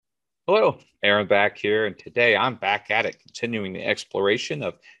Hello, Aaron back here, and today I'm back at it, continuing the exploration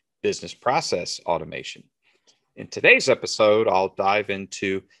of business process automation. In today's episode, I'll dive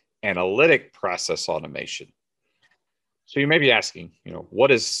into analytic process automation. So you may be asking,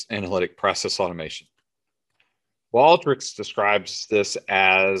 what is analytic process automation? Well, Alteryx describes this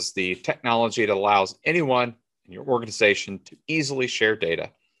as the technology that allows anyone in your organization to easily share data,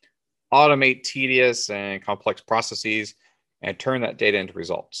 automate tedious and complex processes, and turn that data into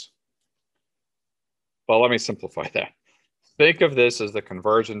results. Well, let me simplify that. Think of this as the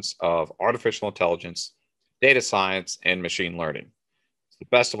convergence of artificial intelligence, data science, and machine learning. It's the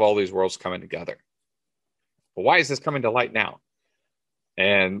best of all these worlds coming together. But why is this coming to light now?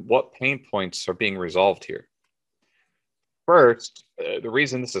 And what pain points are being resolved here? First, the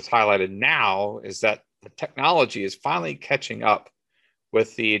reason this is highlighted now is that the technology is finally catching up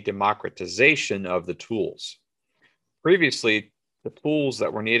with the democratization of the tools. Previously, the tools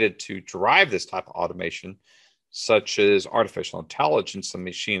that were needed to drive this type of automation, such as artificial intelligence and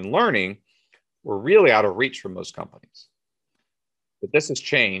machine learning, were really out of reach for most companies. But this has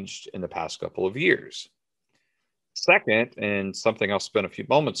changed in the past couple of years. Second, and something I'll spend a few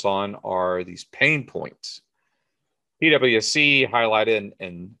moments on, are these pain points. PwC highlighted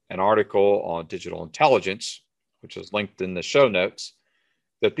in an article on digital intelligence, which is linked in the show notes,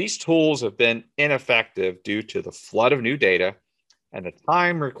 that these tools have been ineffective due to the flood of new data and the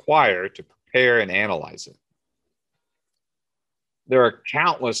time required to prepare and analyze it. There are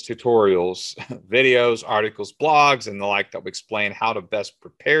countless tutorials, videos, articles, blogs, and the like that will explain how to best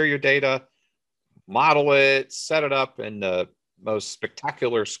prepare your data, model it, set it up in the most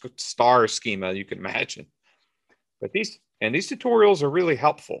spectacular star schema you can imagine. But these tutorials are really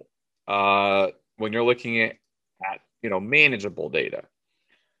helpful when you're looking at manageable data.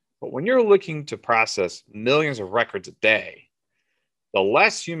 But when you're looking to process millions of records a day, the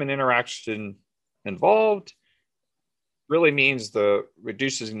less human interaction involved really means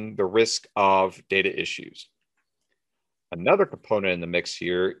reducing the risk of data issues. Another component in the mix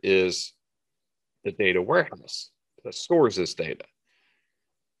here is the data warehouse that stores this data.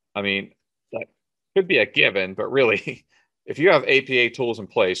 I mean, that could be a given, but really, if you have APA tools in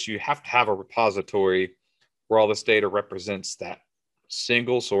place, you have to have a repository where all this data represents that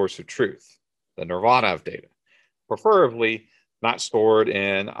single source of truth, the nirvana of data, preferably not stored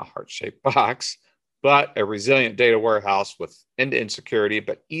in a heart-shaped box, but a resilient data warehouse with end-to-end security,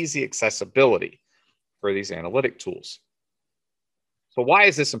 but easy accessibility for these analytic tools. So why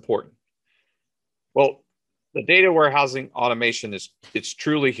is this important? Well, the data warehousing automation it's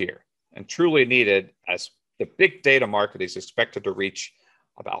truly here and truly needed, as the big data market is expected to reach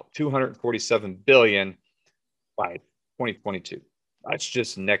about 247 billion by 2022. That's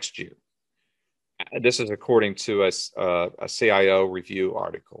just next year. This is according to a CIO review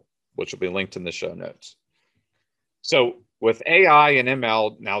article, which will be linked in the show notes. So with AI and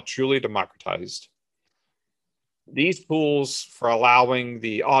ML now truly democratized, these tools for allowing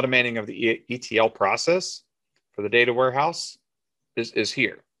the automating of the ETL process for the data warehouse is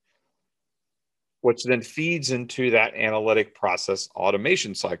here, which then feeds into that analytic process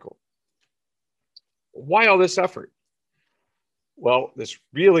automation cycle. Why all this effort? Well, this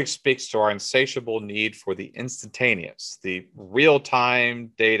really speaks to our insatiable need for the instantaneous, the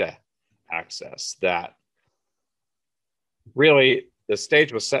real-time data access that really the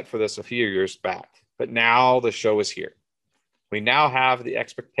stage was set for this a few years back, but now the show is here. We now have the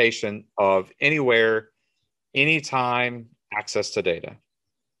expectation of anywhere, anytime access to data.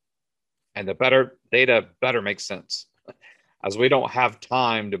 And the better data better makes sense, as we don't have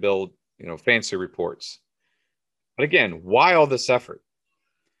time to build, fancy reports. But again, why all this effort?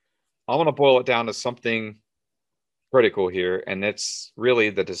 I want to boil it down to something critical here, and it's really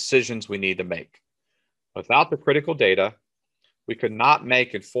the decisions we need to make. Without the critical data, we could not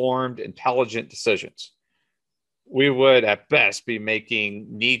make informed, intelligent decisions. We would, at best, be making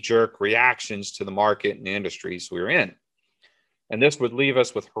knee-jerk reactions to the market and the industries we're in. And this would leave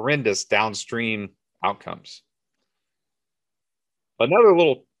us with horrendous downstream outcomes. Another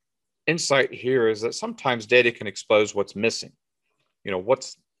little insight here is that sometimes data can expose what's missing,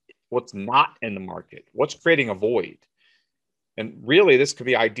 what's not in the market, what's creating a void. And really, this could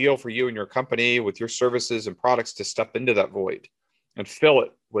be ideal for you and your company with your services and products to step into that void and fill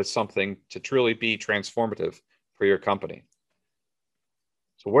it with something to truly be transformative for your company.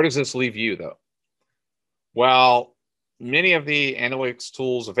 So where does this leave you, though? Well, many of the analytics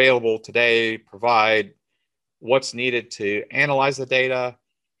tools available today provide what's needed to analyze the data,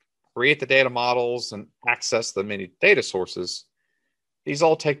 create the data models, and access the many data sources. These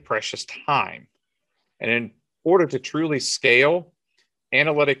all take precious time. And in order to truly scale,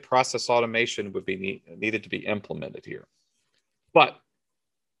 analytic process automation would be needed to be implemented here. But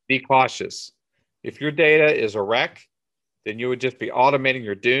be cautious. If your data is a wreck, then you would just be automating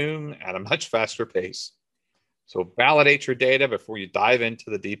your doom at a much faster pace. So validate your data before you dive into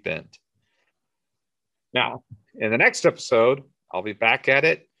the deep end. Now, in the next episode, I'll be back at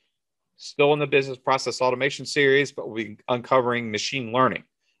it, still in the business process automation series, but we'll be uncovering machine learning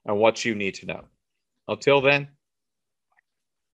and what you need to know. Until then,